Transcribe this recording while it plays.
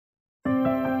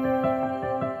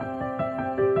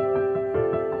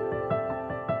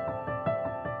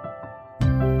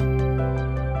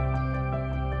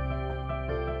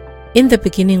In the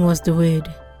beginning was the Word,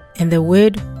 and the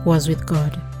Word was with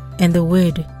God, and the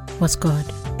Word was God,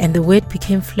 and the Word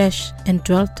became flesh and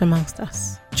dwelt amongst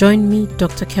us. Join me,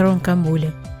 Dr. Carol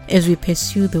Nkambule, as we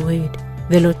pursue the Word,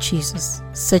 the Lord Jesus,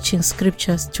 searching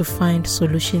scriptures to find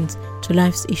solutions to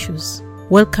life's issues.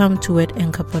 Welcome to Word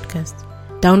Anchor Podcast.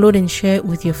 Download and share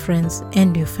with your friends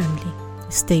and your family.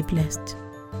 Stay blessed.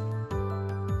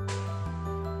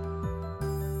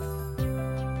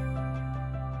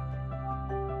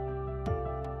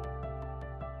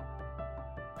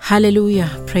 Hallelujah.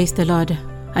 Praise the Lord.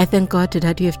 I thank God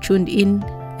that you have tuned in,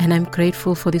 and I'm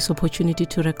grateful for this opportunity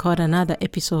to record another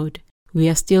episode. We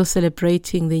are still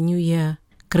celebrating the new year,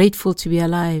 grateful to be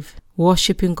alive,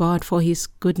 worshiping God for His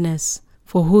goodness,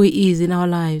 for who He is in our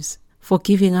lives, for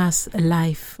giving us a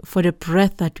life, for the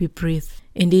breath that we breathe.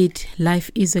 Indeed,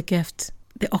 life is a gift.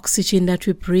 The oxygen that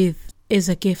we breathe is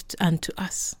a gift unto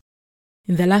us.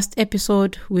 In the last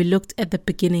episode, we looked at the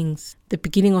beginnings, the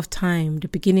beginning of time, the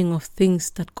beginning of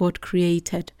things that God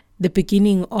created, the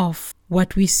beginning of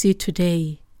what we see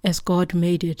today as God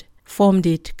made it, formed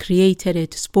it, created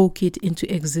it, spoke it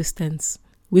into existence.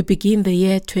 We begin the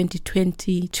year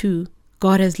 2022.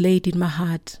 God has laid in my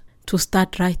heart to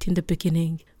start right in the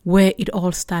beginning, where it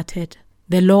all started.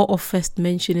 The law of first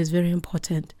mention is very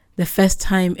important. The first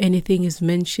time anything is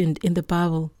mentioned in the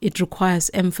Bible, it requires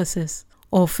emphasis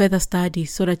or further study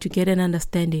so that you get an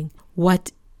understanding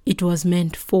what it was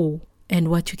meant for and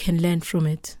what you can learn from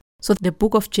it. So the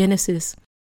book of Genesis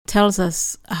tells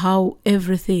us how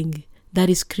everything that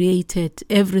is created,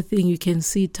 everything you can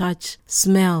see, touch,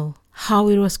 smell, how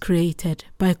it was created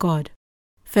by God.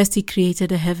 First He created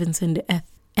the heavens and the earth,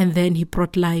 and then He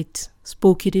brought light,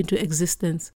 spoke it into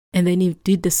existence, and then He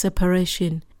did the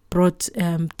separation, brought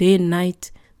day and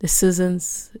night, the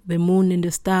seasons, the moon and the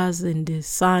stars and the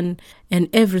sun and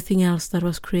everything else that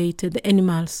was created, the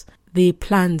animals, the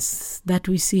plants that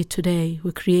we see today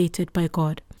were created by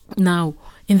God. Now,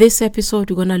 in this episode,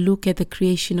 we're going to look at the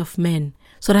creation of man,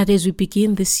 so that as we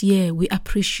begin this year, we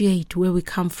appreciate where we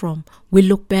come from. We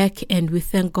look back and we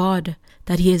thank God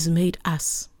that He has made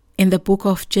us. In the book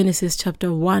of Genesis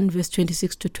chapter 1, verse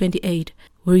 26 to 28,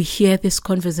 we hear this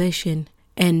conversation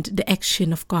and the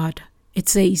action of God. It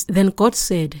says, "Then God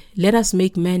said, let us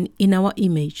make man in our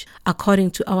image,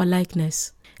 according to our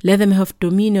likeness. Let them have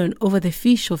dominion over the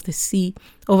fish of the sea,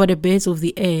 over the birds of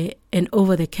the air, and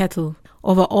over the cattle,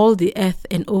 over all the earth,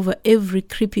 and over every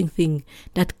creeping thing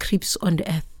that creeps on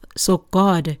the earth." So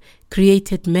God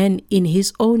created man in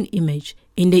His own image.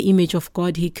 In the image of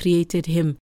God He created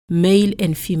him, male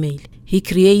and female. He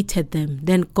created them.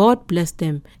 Then God blessed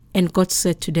them, and God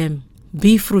said to them,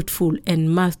 "Be fruitful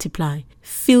and multiply,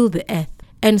 fill the earth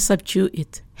and subdue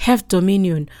it. Have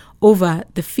dominion over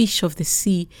the fish of the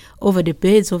sea, over the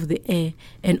birds of the air,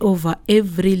 and over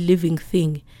every living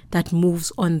thing that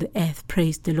moves on the earth."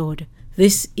 Praise the Lord.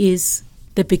 This is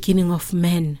the beginning of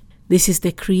man. This is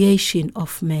the creation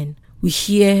of man. We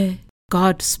hear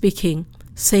God speaking,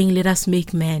 saying, let us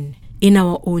make man in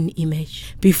our own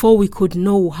image. Before we could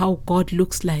know how God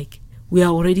looks like, we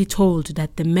are already told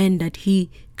that the man that He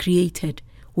created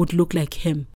would look like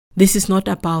Him. This is not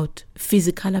about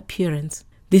physical appearance.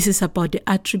 This is about the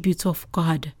attributes of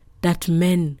God that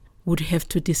man would have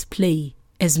to display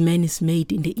as man is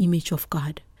made in the image of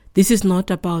God. This is not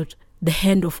about the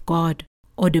hand of God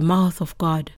or the mouth of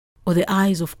God or the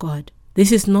eyes of God.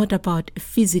 This is not about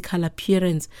physical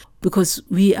appearance, because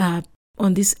we are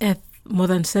on this earth more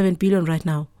than 7 billion right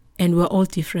now, and we're all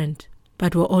different,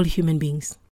 but we're all human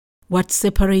beings. What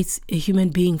separates a human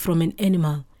being from an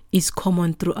animal is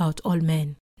common throughout all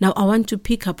men. Now, I want to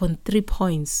pick up on 3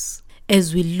 points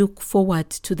as we look forward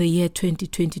to the year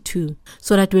 2022,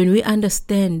 so that when we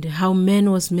understand how man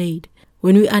was made,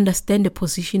 when we understand the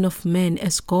position of man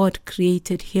as God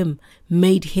created him,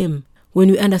 made him, when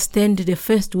we understand the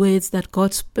first words that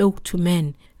God spoke to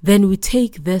man, then we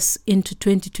take this into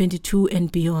 2022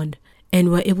 and beyond,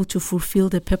 and we're able to fulfill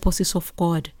the purposes of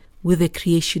God with the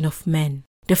creation of man.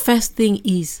 The first thing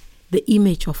is the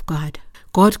image of God.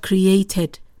 God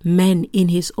created man in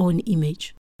His own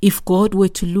image. If God were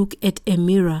to look at a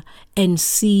mirror and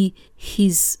see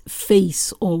His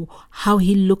face or how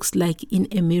He looks like in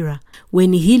a mirror,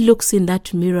 when He looks in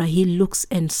that mirror, He looks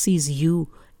and sees you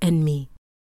and me.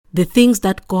 The things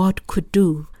that God could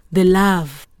do, the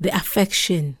love, the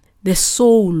affection, the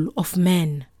soul of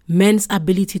man, man's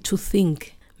ability to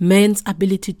think, man's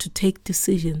ability to take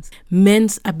decisions,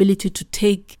 man's ability to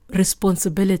take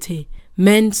responsibility,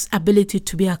 man's ability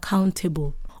to be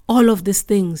accountable. All of these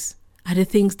things are the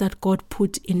things that God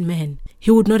put in man.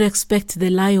 He would not expect the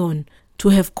lion to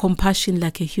have compassion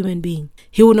like a human being.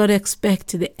 He would not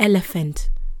expect the elephant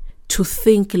to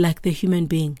think like the human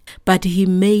being, but he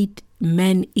made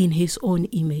man in his own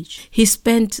image. He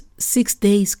spent 6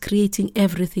 days creating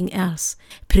everything else,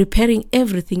 preparing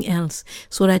everything else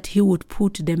so that he would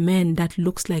put the man that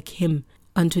looks like him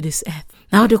onto this earth.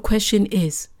 Now the question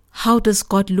is, how does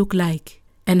God look like,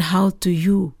 and how do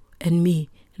you and me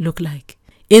look like?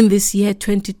 In this year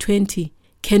 2020,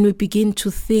 can we begin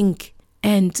to think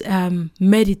and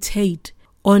meditate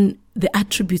on the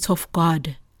attributes of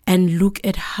God and look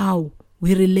at how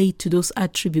we relate to those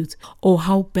attributes, or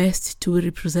how best do we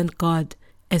represent God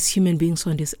as human beings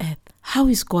on this earth? How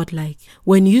is God like?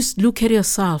 When you look at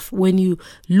yourself, when you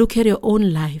look at your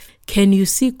own life, can you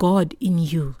see God in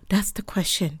you? That's the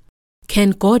question.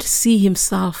 Can God see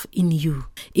himself in you?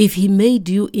 If he made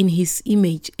you in his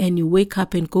image and you wake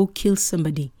up and go kill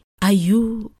somebody, are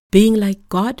you being like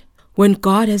God? When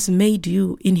God has made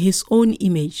you in his own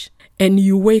image and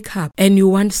you wake up and you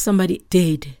want somebody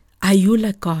dead, are you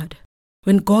like God?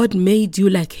 When God made you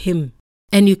like him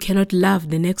and you cannot love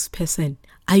the next person,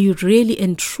 are you really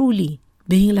and truly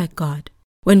being like God?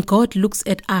 When God looks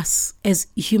at us as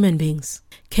human beings,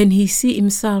 can he see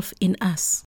himself in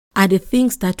us? Are the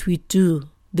things that we do,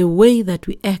 the way that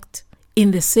we act,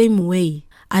 in the same way,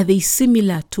 are they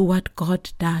similar to what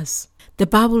God does? The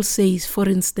Bible says, for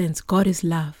instance, God is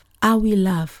love. Are we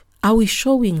love? Are we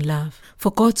showing love?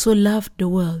 For God so loved the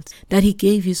world that he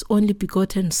gave his only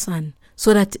begotten Son,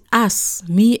 so that us,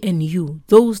 me and you,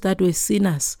 those that were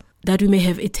sinners, that we may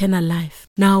have eternal life.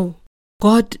 Now,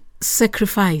 God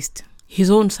sacrificed his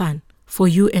own Son for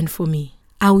you and for me.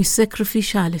 Are we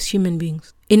sacrificial as human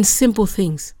beings? In simple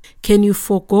things, can you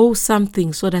forego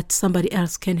something so that somebody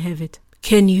else can have it?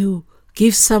 Can you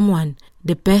give someone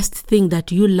the best thing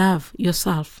that you love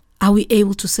yourself? Are we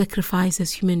able to sacrifice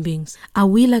as human beings? Are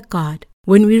we like God?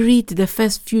 When we read the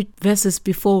first few verses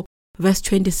before verse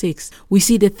 26, we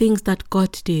see the things that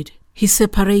God did. He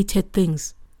separated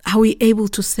things. Are we able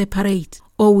to separate?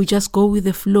 Or we just go with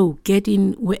the flow, get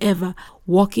in wherever,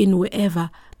 walk in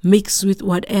wherever, mix with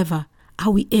whatever?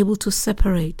 Are we able to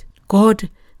separate? God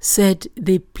said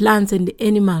the plants and the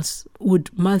animals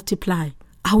would multiply.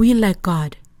 Are we like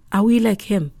God? Are we like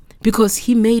him? Because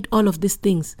he made all of these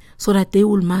things so that they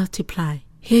will multiply.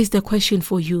 Here's the question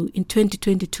for you in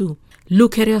 2022.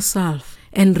 Look at yourself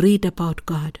and read about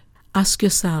God. Ask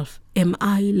yourself, am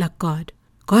I like God?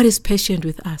 God is patient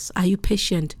with us. Are you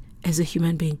patient as a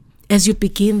human being? As you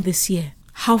begin this year,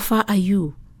 how far are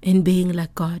you in being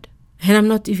like God? And I'm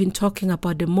not even talking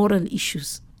about the moral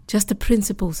issues, just the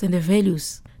principles and the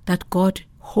values that God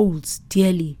holds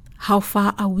dearly. How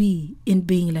far are we in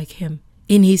being like him?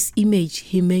 In his image,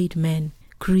 he made man,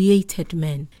 created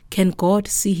man. Can God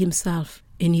see himself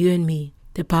in you and me?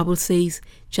 The Bible says,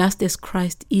 just as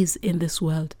Christ is in this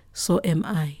world, so am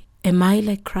I. Am I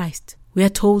like Christ? We are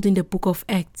told in the book of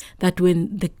Acts that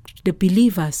when the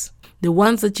believers, the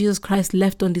ones that Jesus Christ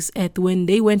left on this earth, when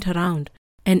they went around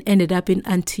and ended up in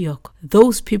Antioch,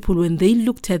 those people, when they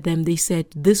looked at them, they said,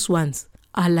 these ones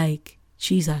are like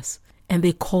Jesus, and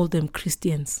they called them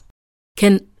Christians.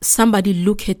 Can somebody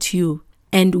look at you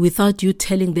and without you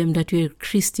telling them that you're a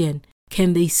Christian,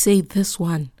 can they say this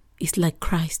one is like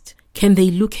Christ? Can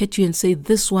they look at you and say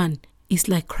this one is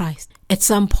like Christ? At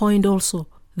some point also,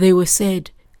 they were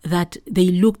said that they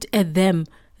looked at them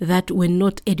that were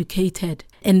not educated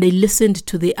and they listened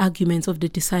to the arguments of the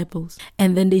disciples.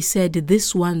 And then they said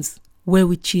these ones were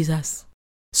with Jesus.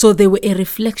 So they were a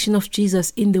reflection of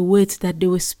Jesus in the words that they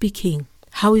were speaking.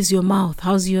 How is your mouth?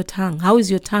 How's your tongue? How is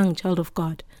your tongue, child of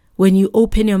God? When you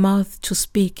open your mouth to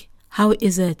speak, how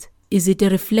is it? Is it a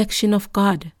reflection of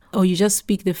God? Or you just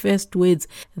speak the first words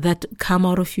that come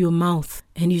out of your mouth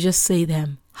and you just say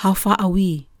them? How far are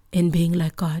we in being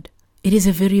like God? It is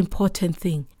a very important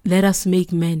thing. Let us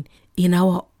make men in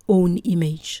our own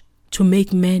image, to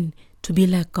make men to be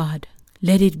like God.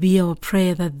 Let it be our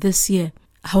prayer that this year,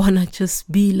 I want to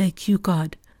just be like you,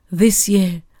 God. This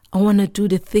year, I want to do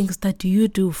the things that you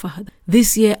do, Father.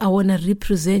 This year, I want to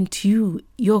represent you,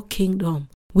 your kingdom.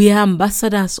 We are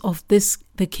ambassadors of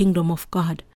the kingdom of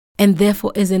God. And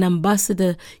therefore, as an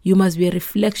ambassador, you must be a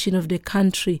reflection of the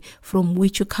country from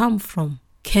which you come from.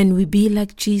 Can we be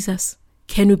like Jesus?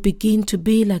 Can we begin to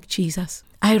be like Jesus?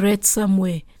 I read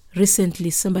somewhere recently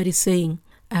somebody saying,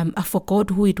 I forgot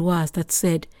who it was that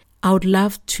said, I would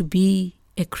love to be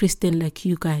a Christian like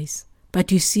you guys.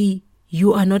 But you see,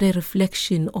 you are not a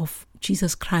reflection of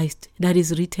Jesus Christ that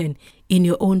is written in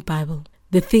your own Bible.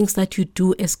 The things that you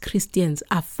do as Christians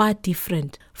are far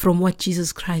different from what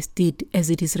Jesus Christ did as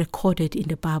it is recorded in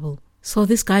the Bible. So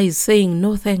this guy is saying,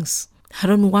 no thanks. I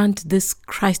don't want this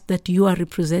Christ that you are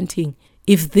representing.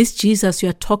 If this Jesus you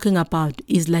are talking about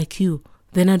is like you,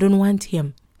 then I don't want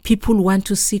him. People want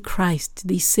to see Christ.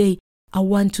 They say, I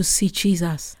want to see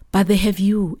Jesus. But they have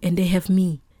you and they have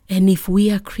me. And if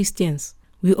we are Christians,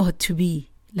 we ought to be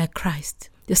like Christ.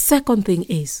 The second thing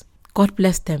is, God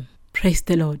blessed them. Praise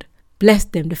the Lord.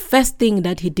 Blessed them. The first thing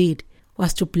that he did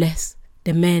was to bless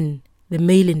the men, the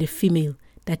male and the female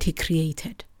that he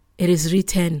created. It is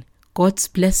written, God's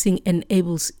blessing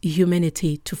enables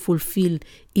humanity to fulfill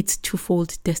its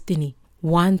twofold destiny.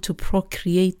 One, to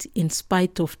procreate in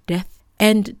spite of death,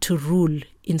 and to rule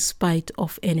in spite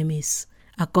of enemies.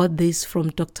 I got this from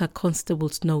Dr.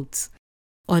 Constable's notes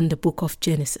on the book of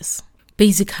Genesis.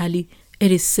 Basically,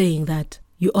 it is saying that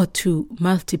you ought to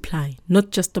multiply, not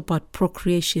just about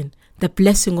procreation. The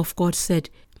blessing of God said,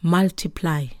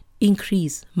 multiply,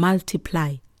 increase,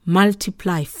 multiply,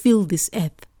 fill this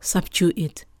earth, subdue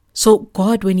it. So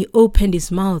God, when he opened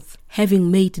his mouth, having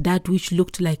made that which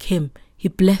looked like him, he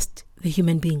blessed the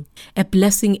human being. A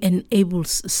blessing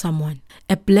enables someone.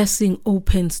 A blessing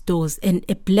opens doors, and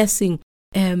a blessing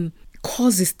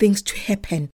causes things to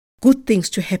happen, good things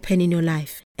to happen in your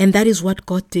life. And that is what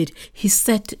God did. He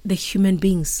set the human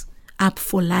beings up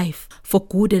for life, for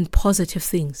good and positive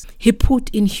things. He put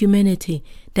in humanity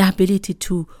the ability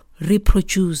to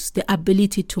reproduce, the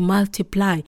ability to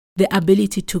multiply, the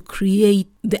ability to create,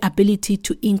 the ability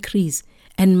to increase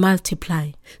and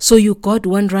multiply. So you got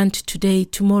 1 rand today,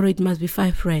 tomorrow it must be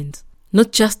 5 rands.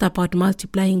 Not just about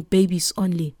multiplying babies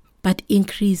only, but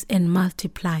increase and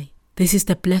multiply. This is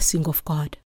the blessing of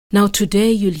God. Now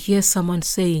today you'll hear someone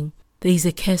saying, there is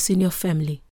a curse in your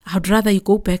family. I'd rather you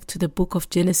go back to the book of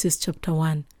Genesis chapter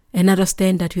 1 and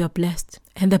understand that you are blessed.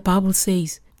 And the Bible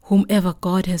says, whomever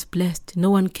God has blessed,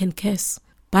 no one can curse.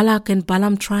 Balak and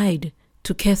Balaam tried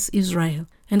to curse Israel.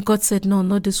 And God said, no,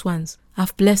 not these ones.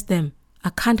 I've blessed them. I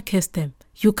can't curse them.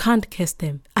 You can't curse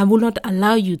them. I will not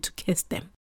allow you to curse them.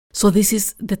 So this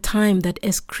is the time that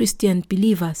as Christian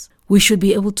believers, we should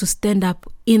be able to stand up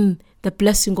in the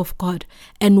blessing of God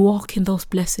and walk in those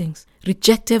blessings.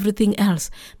 Reject everything else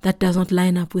that does not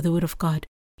line up with the word of God.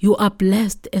 You are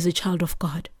blessed as a child of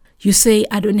God. You say,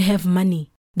 I don't have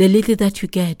money. The little that you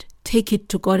get, take it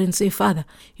to God and say, Father,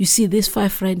 you see this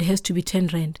 5 rand has to be 10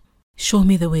 rand. Show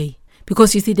me the way.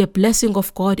 Because you see, the blessing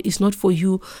of God is not for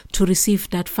you to receive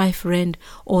that 5 rand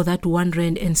or that 1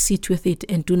 rand and sit with it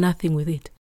and do nothing with it.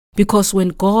 Because when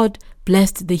God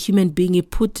blessed the human being, he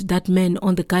put that man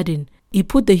on the garden. He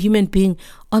put the human being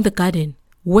on the garden.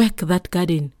 Work that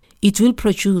garden. It will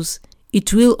produce.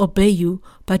 It will obey you,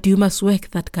 but you must work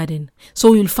that garden.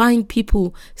 So you'll find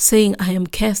people saying, I am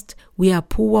cursed. We are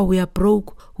poor. We are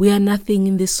broke. We are nothing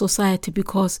in this society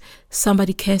because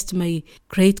somebody cursed my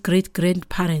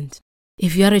great-great-grandparent.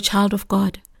 If you are a child of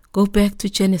God, go back to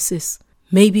Genesis.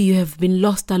 Maybe you have been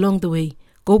lost along the way.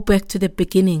 Go back to the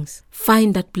beginnings.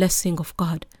 Find that blessing of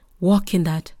God. Walk in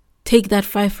that. Take that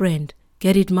 5 rand.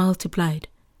 Get it multiplied.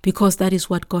 Because that is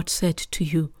what God said to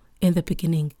you in the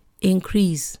beginning.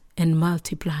 Increase and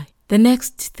multiply. The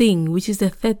next thing, which is the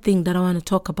third thing that I want to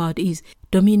talk about, is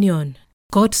dominion.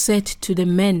 God said to the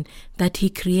men that he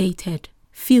created,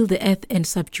 fill the earth and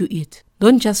subdue it.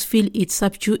 Don't just fill it,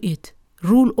 subdue it.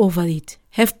 Rule over it.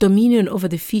 Have dominion over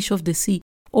the fish of the sea,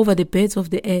 over the birds of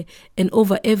the air, and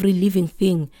over every living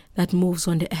thing that moves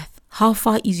on the earth. How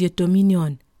far is your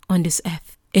dominion on this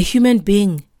earth? A human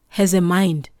being has a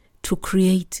mind to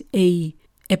create a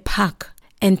pack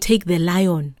and take the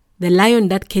lion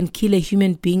that can kill a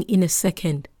human being in a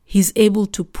second. He's able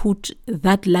to put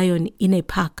that lion in a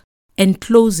pack and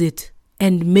close it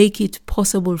and make it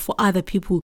possible for other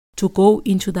people to go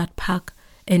into that pack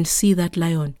and see that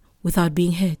lion without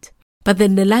being hurt. But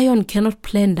then the lion cannot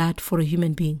plan that for a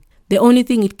human being. The only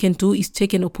thing it can do is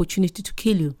take an opportunity to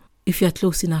kill you if you are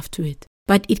close enough to it.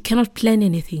 But it cannot plan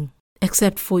anything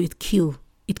except for it kill.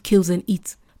 It kills and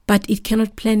eats. But it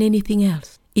cannot plan anything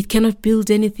else. It cannot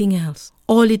build anything else.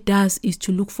 All it does is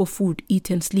to look for food, eat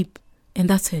and sleep. And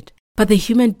that's it. But the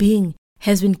human being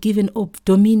has been given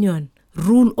dominion,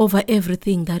 rule over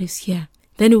everything that is here.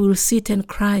 Then we will sit and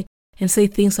cry and say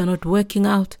things are not working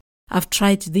out. I've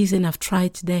tried this and I've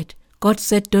tried that. God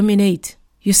said dominate.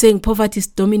 You're saying poverty is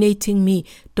dominating me.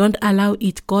 Don't allow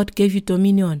it. God gave you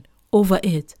dominion over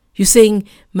it. You're saying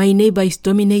my neighbor is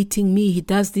dominating me. He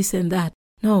does this and that.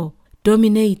 No.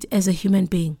 Dominate as a human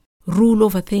being. Rule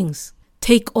over things.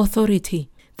 Take authority.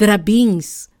 There are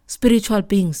beings, spiritual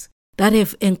beings, that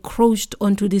have encroached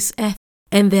onto this earth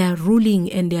and they are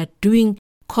ruling and they are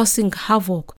causing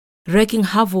havoc, wreaking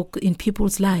havoc in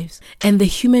people's lives. And the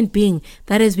human being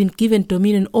that has been given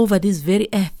dominion over this very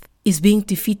earth is being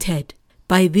defeated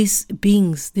by these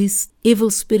beings, these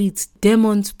evil spirits,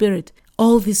 demon spirit,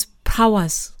 all these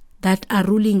powers that are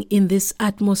ruling in this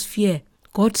atmosphere.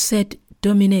 God said,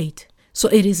 dominate. So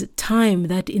it is time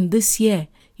that in this year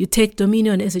you take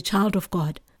dominion as a child of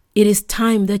God. It is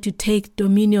time that you take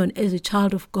dominion as a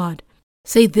child of God.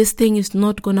 Say, this thing is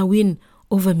not going to win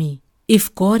over me.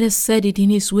 If God has said it in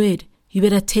His word, you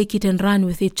better take it and run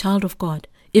with it, child of God.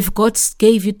 If God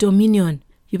gave you dominion,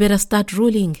 you better start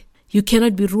ruling. You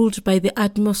cannot be ruled by the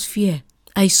atmosphere.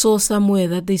 I saw somewhere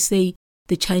that they say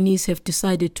the Chinese have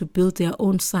decided to build their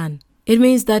own sun. It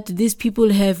means that these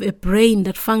people have a brain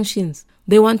that functions.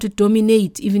 They want to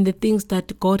dominate even the things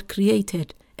that God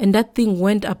created. And that thing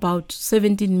went about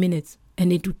 17 minutes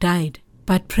and it died.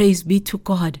 But praise be to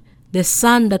God. The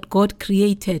sun that God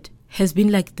created has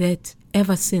been like that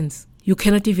ever since. You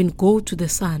cannot even go to the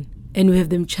sun. And we have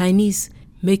them Chinese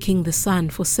making the sun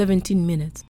for 17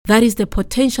 minutes. That is the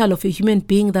potential of a human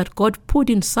being that God put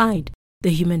inside the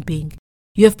human being.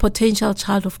 You have potential,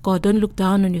 child of God. Don't look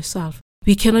down on yourself.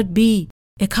 We cannot be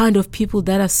a kind of people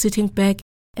that are sitting back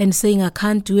and saying, I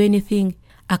can't do anything.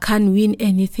 I can't win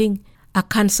anything. I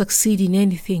can't succeed in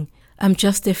anything. I'm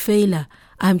just a failure.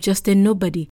 I'm just a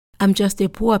nobody. I'm just a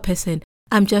poor person.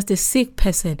 I'm just a sick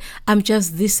person. I'm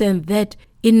just this and that.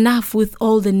 Enough with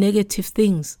all the negative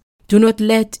things. Do not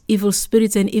let evil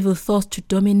spirits and evil thoughts to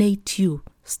dominate you.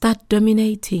 Start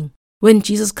dominating. When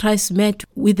Jesus Christ met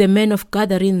with the men of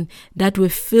Gadarene that were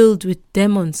filled with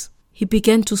demons, He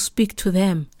began to speak to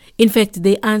them. In fact,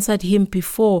 they answered Him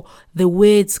before the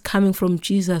words coming from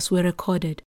Jesus were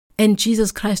recorded. And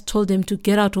Jesus Christ told them to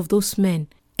get out of those men,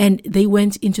 and they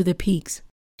went into the pigs.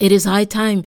 It is high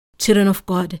time, children of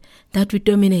God, that we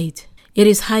dominate. It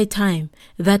is high time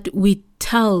that we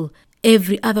tell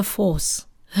every other force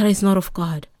that is not of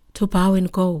God to bow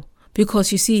and go.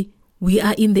 Because you see, we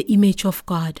are in the image of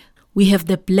God. We have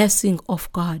the blessing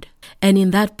of God. And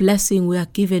in that blessing, we are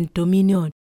given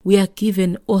dominion. We are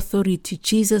given authority.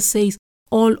 Jesus says,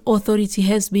 all authority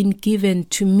has been given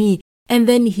to me. And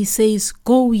then He says,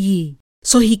 go ye.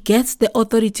 So He gets the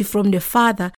authority from the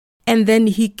Father, and then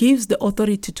He gives the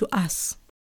authority to us.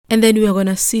 And then we are going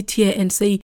to sit here and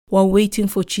say, we're waiting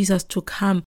for Jesus to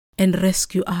come and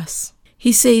rescue us.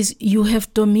 He says, you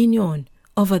have dominion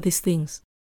over these things.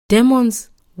 Demons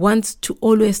want to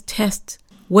always test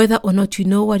whether or not you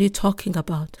know what you're talking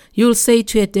about. You'll say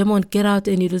to a demon, get out,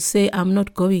 and it will say, I'm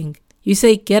not going. You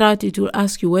say, get out, it will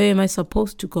ask you, where am I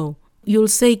supposed to go? You'll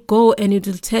say, go, and it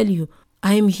will tell you,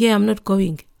 I am here, I'm not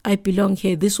going. I belong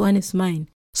here, this one is mine.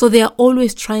 So they are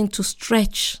always trying to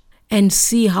stretch and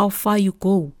see how far you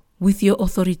go with your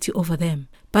authority over them.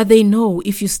 But they know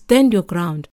if you stand your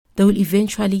ground, they will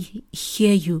eventually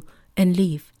hear you and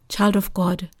leave. Child of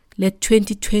God, let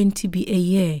 2020 be a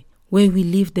year where we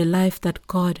live the life that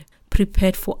God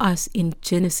prepared for us in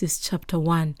Genesis chapter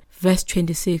 1, verse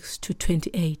 26 to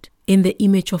 28. In the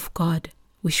image of God,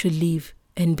 we should live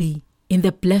and be. In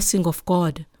the blessing of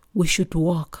God, we should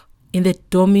walk. In the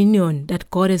dominion that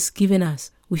God has given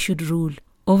us, we should rule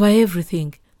over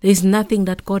everything. There is nothing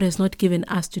that God has not given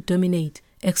us to dominate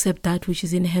except that which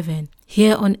is in heaven.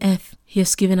 Here on earth, He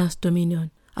has given us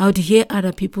dominion. I would hear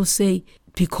other people say,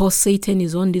 because Satan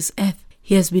is on this earth,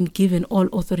 he has been given all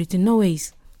authority. No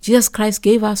ways. Jesus Christ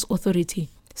gave us authority.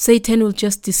 Satan will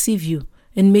just deceive you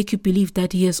and make you believe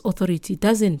that he has authority.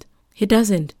 He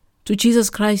doesn't. To Jesus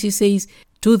Christ, He says,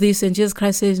 do this, and Jesus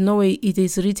Christ says, no way, it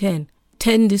is written.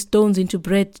 Turn the stones into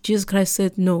bread. Jesus Christ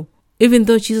said no. Even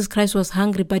though Jesus Christ was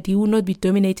hungry, but He will not be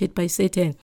dominated by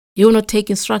Satan. He will not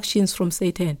take instructions from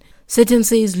Satan. Satan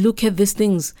says, look at these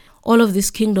things. All of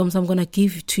these kingdoms I'm going to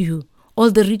give to you.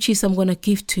 All the riches I'm going to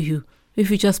give to you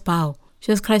if you just bow.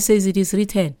 Jesus Christ says it is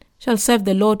written, shall serve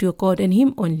the Lord your God and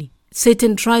Him only.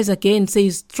 Satan tries again,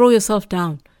 says, throw yourself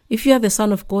down. If you are the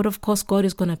Son of God, of course God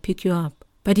is going to pick you up.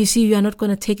 But you see, you are not going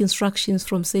to take instructions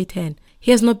from Satan. He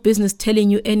has no business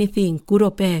telling you anything, good or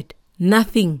bad.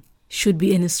 Nothing should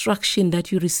be an instruction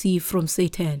that you receive from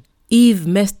Satan. Eve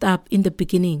messed up in the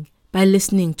beginning by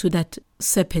listening to that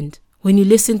serpent. When you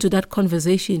listen to that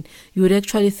conversation, you would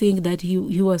actually think that he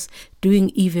was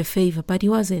doing Eve a favor, but he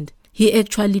wasn't. He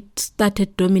actually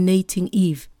started dominating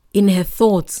Eve in her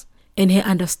thoughts and her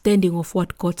understanding of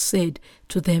what God said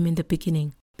to them in the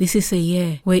beginning. This is a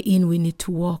year wherein we need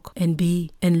to walk and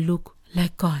be and look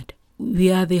like God.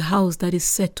 We are the house that is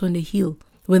set on a hill.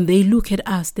 When they look at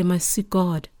us, they must see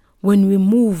God. When we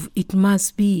move, it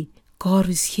must be God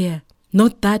is here.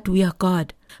 Not that we are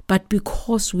God, but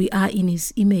because we are in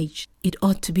His image, it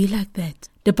ought to be like that.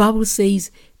 The Bible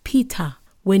says Peter,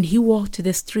 when he walked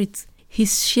the streets,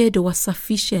 his shadow was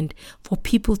sufficient for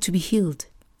people to be healed.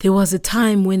 There was a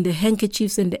time when the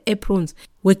handkerchiefs and the aprons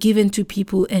were given to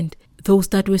people and those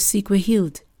that were sick were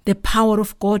healed. The power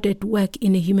of God at work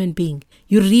in a human being.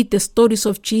 You read the stories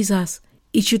of Jesus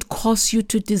It should cause you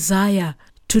to desire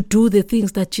to do the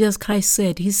things that Jesus Christ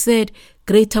said. He said,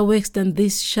 greater works than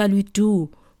this shall we do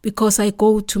because I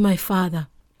go to my Father.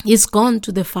 He's gone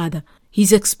to the Father.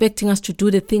 He's expecting us to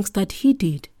do the things that he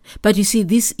did. But you see,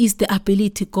 this is the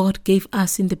ability God gave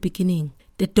us in the beginning.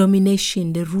 The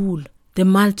domination, the rule, the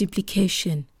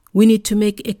multiplication. We need to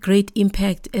make a great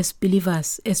impact as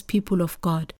believers, as people of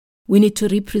God. We need to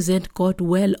represent God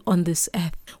well on this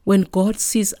earth. When God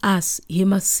sees us, he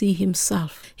must see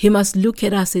himself. He must look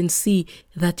at us and see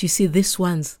that, you see, these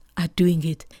ones are doing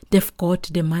it. They've got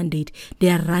the mandate. They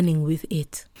are running with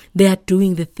it. They are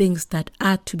doing the things that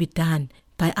are to be done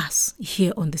by us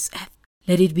here on this earth.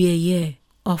 Let it be a year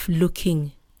of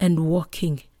looking and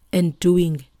walking and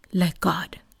doing like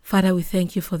God. Father, we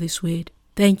thank you for this word.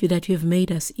 Thank you that you have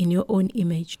made us in your own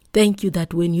image. Thank you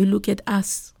that when you look at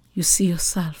us, you see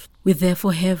yourself. We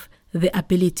therefore have the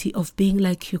ability of being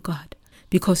like you, God,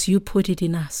 because you put it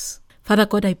in us. Father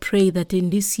God, I pray that in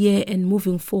this year and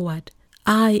moving forward,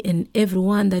 I and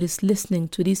everyone that is listening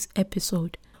to this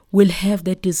episode will have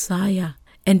the desire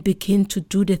and begin to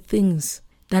do the things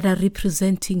that are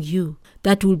representing you,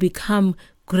 that will become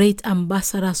great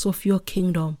ambassadors of your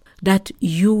kingdom, that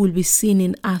you will be seen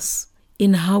in us,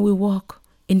 in how we walk,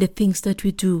 in the things that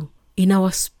we do, in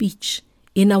our speech,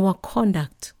 in our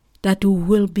conduct, that we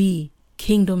will be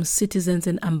kingdom citizens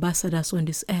and ambassadors on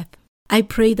this earth. I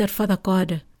pray that, Father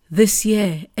God, this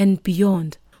year and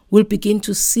beyond, we'll begin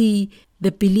to see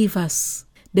the believers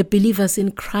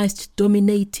in Christ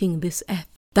dominating this earth,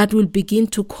 that will begin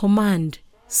to command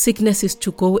sicknesses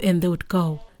to go and they would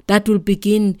go, that will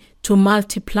begin to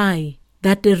multiply,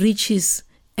 that the riches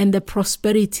and the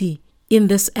prosperity in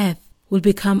this earth will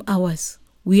become ours.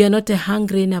 We are not a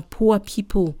hungry and a poor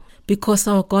people, because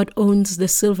our God owns the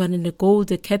silver and the gold,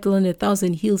 the cattle on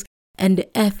 1,000 hills, and the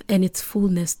earth and its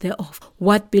fullness thereof.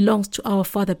 What belongs to our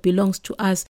Father belongs to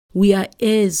us. We are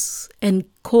heirs and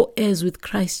co-heirs with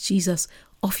Christ Jesus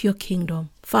of your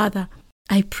kingdom. Father,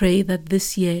 I pray that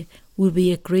this year will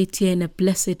be a great year and a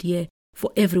blessed year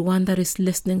for everyone that is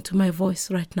listening to my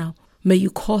voice right now. May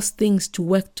you cause things to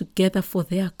work together for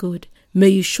their good. May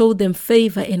you show them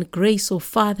favor and grace, O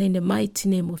Father, in the mighty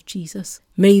name of Jesus.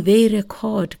 May they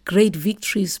record great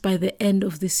victories by the end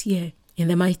of this year. In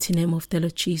the mighty name of the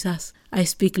Lord Jesus, I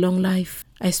speak long life.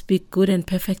 I speak good and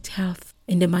perfect health.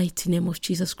 In the mighty name of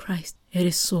Jesus Christ, it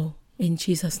is so. In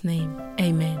Jesus' name,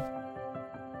 amen.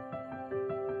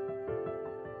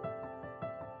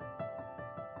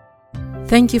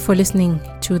 Thank you for listening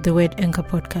to the Word Anchor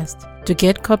podcast. To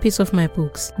get copies of my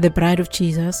books, The Bride of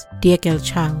Jesus, Dear Girl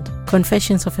Child,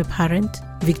 Confessions of a Parent,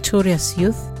 Victorious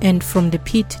Youth, and From the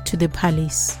Pit to the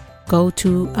Palace, go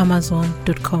to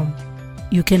Amazon.com.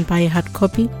 You can buy a hard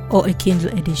copy or a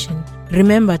Kindle edition.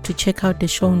 Remember to check out the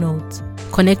show notes.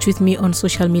 Connect with me on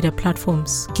social media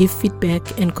platforms, give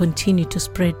feedback, and continue to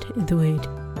spread the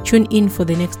word. Tune in for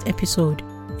the next episode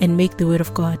and make the Word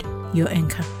of God your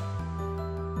anchor.